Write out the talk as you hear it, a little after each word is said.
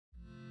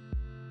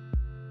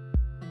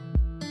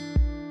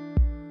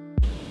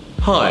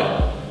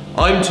Hi,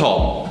 I'm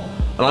Tom,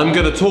 and I'm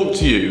going to talk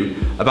to you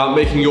about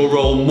making your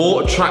role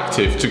more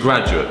attractive to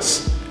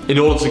graduates in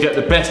order to get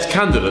the best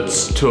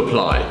candidates to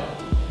apply.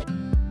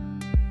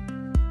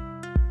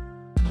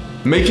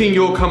 Making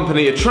your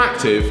company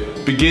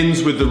attractive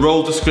begins with the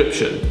role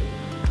description,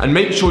 and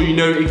make sure you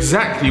know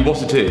exactly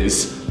what it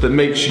is that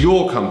makes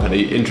your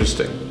company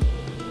interesting.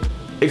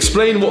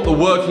 Explain what the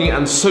working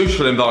and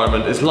social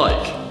environment is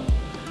like.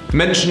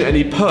 Mention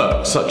any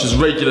perks such as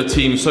regular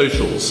team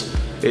socials.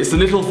 It's the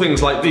little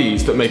things like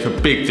these that make a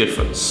big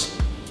difference.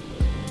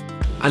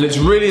 And it's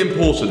really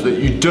important that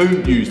you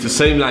don't use the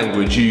same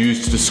language you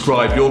use to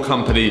describe your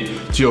company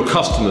to your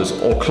customers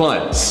or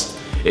clients.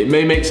 It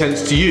may make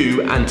sense to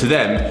you and to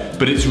them,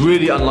 but it's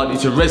really unlikely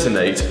to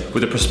resonate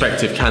with a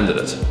prospective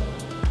candidate.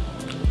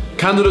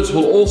 Candidates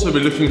will also be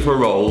looking for a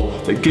role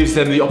that gives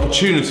them the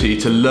opportunity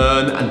to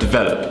learn and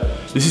develop.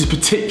 This is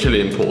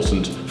particularly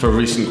important for a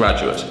recent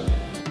graduate.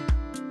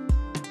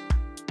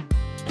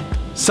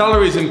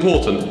 Salary is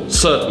important,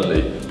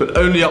 certainly, but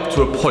only up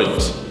to a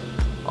point.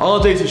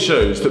 Our data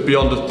shows that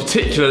beyond a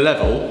particular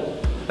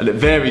level, and it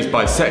varies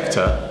by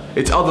sector,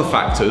 it's other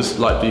factors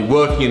like the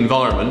working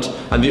environment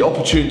and the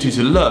opportunity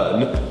to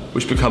learn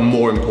which become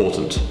more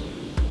important.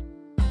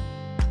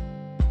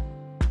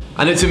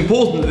 And it's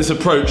important that this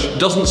approach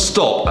doesn't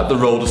stop at the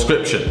role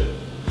description.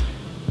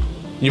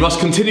 You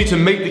must continue to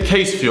make the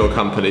case for your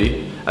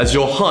company as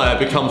your hire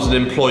becomes an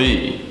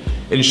employee,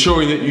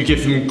 ensuring that you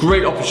give them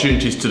great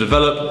opportunities to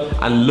develop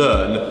and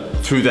learn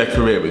through their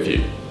career with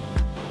you.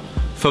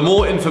 For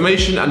more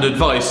information and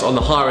advice on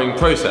the hiring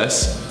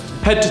process,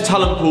 head to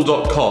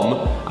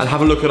TalentPool.com and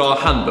have a look at our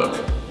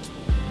handbook.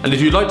 And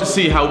if you'd like to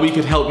see how we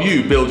could help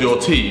you build your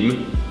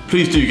team,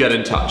 please do get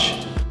in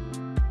touch.